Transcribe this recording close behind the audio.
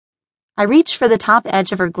I reach for the top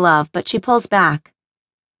edge of her glove, but she pulls back.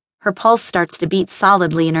 Her pulse starts to beat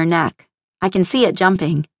solidly in her neck. I can see it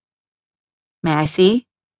jumping. "May I see?"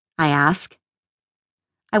 I ask.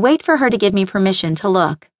 I wait for her to give me permission to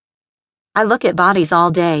look. I look at bodies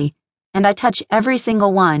all day, and I touch every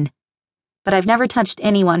single one, but I've never touched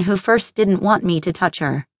anyone who first didn't want me to touch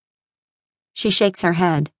her. She shakes her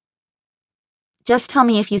head. "Just tell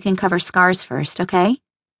me if you can cover scars first, okay?"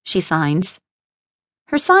 she signs.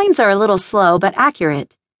 Her signs are a little slow but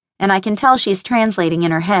accurate, and I can tell she's translating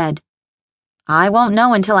in her head. I won't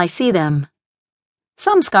know until I see them.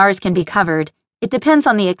 Some scars can be covered. It depends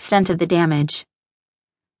on the extent of the damage.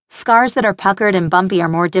 Scars that are puckered and bumpy are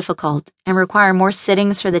more difficult and require more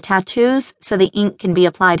sittings for the tattoos so the ink can be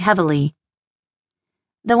applied heavily.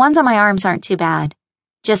 The ones on my arms aren't too bad,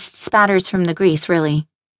 just spatters from the grease, really.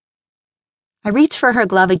 I reach for her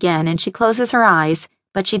glove again and she closes her eyes,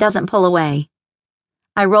 but she doesn't pull away.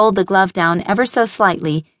 I roll the glove down ever so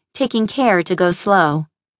slightly, taking care to go slow.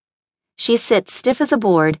 She sits stiff as a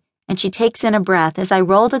board and she takes in a breath as I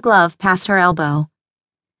roll the glove past her elbow.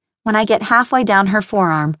 When I get halfway down her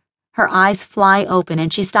forearm, her eyes fly open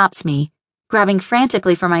and she stops me, grabbing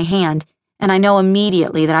frantically for my hand, and I know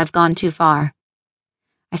immediately that I've gone too far.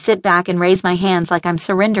 I sit back and raise my hands like I'm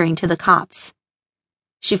surrendering to the cops.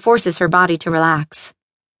 She forces her body to relax.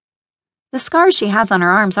 The scars she has on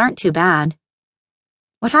her arms aren't too bad.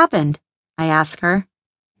 "What happened?" I ask her.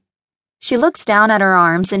 She looks down at her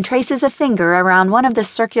arms and traces a finger around one of the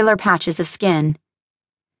circular patches of skin.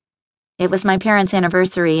 "It was my parents'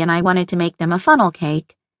 anniversary and I wanted to make them a funnel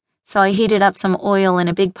cake, so I heated up some oil in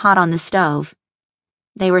a big pot on the stove.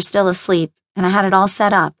 They were still asleep and I had it all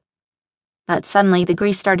set up. But suddenly the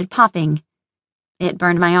grease started popping. It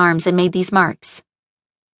burned my arms and made these marks."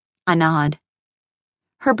 I nod.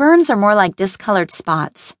 Her burns are more like discolored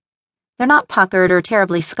spots. They're not puckered or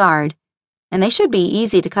terribly scarred, and they should be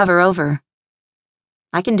easy to cover over.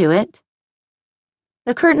 "I can do it."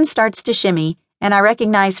 The curtain starts to shimmy, and I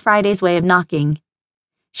recognize Friday's way of knocking.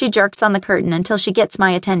 She jerks on the curtain until she gets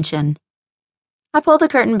my attention. I pull the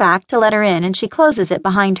curtain back to let her in, and she closes it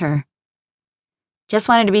behind her. "Just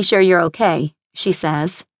wanted to be sure you're okay," she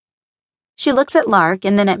says. She looks at Lark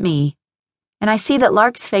and then at me, and I see that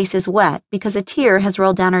Lark's face is wet because a tear has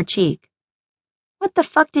rolled down her cheek. "What the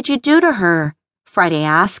fuck did you do to her?" Friday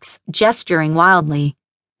asks, gesturing wildly.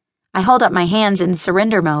 I hold up my hands in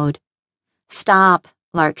surrender mode. "Stop,"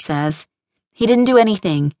 Lark says. "He didn't do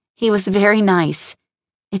anything. He was very nice.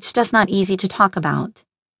 It's just not easy to talk about."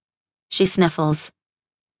 She sniffles.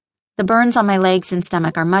 "The burns on my legs and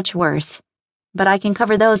stomach are much worse, but I can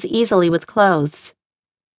cover those easily with clothes."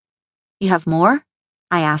 "You have more?"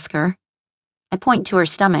 I ask her. I point to her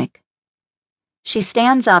stomach. She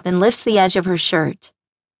stands up and lifts the edge of her shirt.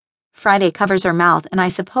 Friday covers her mouth, and I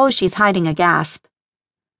suppose she's hiding a gasp.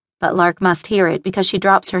 But Lark must hear it because she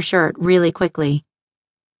drops her shirt really quickly.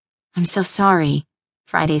 "I'm so sorry,"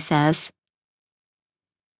 Friday says.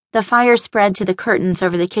 The fire spread to the curtains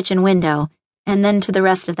over the kitchen window, and then to the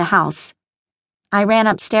rest of the house. I ran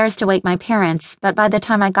upstairs to wake my parents, but by the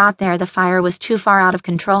time I got there, the fire was too far out of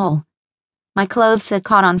control. My clothes had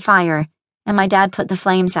caught on fire, and my dad put the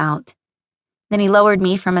flames out. Then he lowered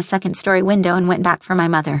me from a second-story window and went back for my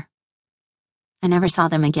mother. I never saw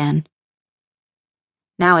them again.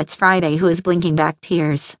 Now it's Friday who is blinking back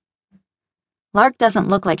tears. Lark doesn't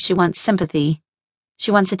look like she wants sympathy.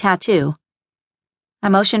 She wants a tattoo. I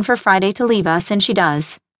motion for Friday to leave us, and she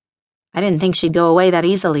does. I didn't think she'd go away that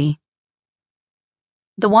easily.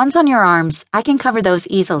 "The ones on your arms, I can cover those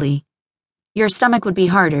easily. Your stomach would be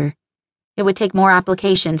harder. It would take more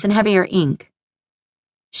applications and heavier ink."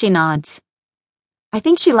 She nods. I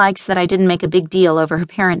think she likes that I didn't make a big deal over her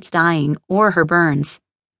parents dying or her burns.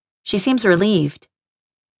 She seems relieved.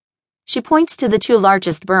 She points to the two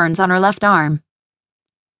largest burns on her left arm.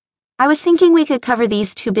 "I was thinking we could cover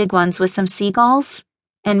these two big ones with some seagulls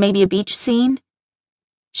and maybe a beach scene."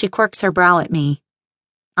 She quirks her brow at me.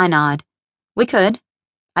 I nod. "We could.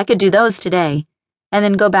 I could do those today, and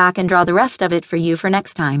then go back and draw the rest of it for you for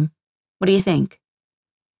next time. What do you think?"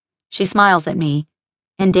 She smiles at me,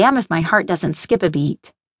 and damn if my heart doesn't skip a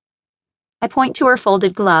beat. I point to her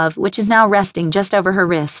folded glove, which is now resting just over her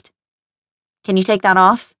wrist. "Can you take that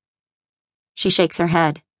off?" She shakes her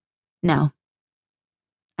head. "No."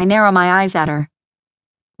 I narrow my eyes at her.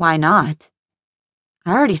 "Why not?"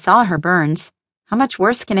 I already saw her burns. How much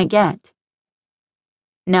worse can it get?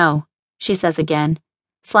 "No," she says again,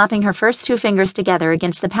 slapping her first two fingers together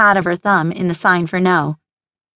against the pad of her thumb in the sign for no.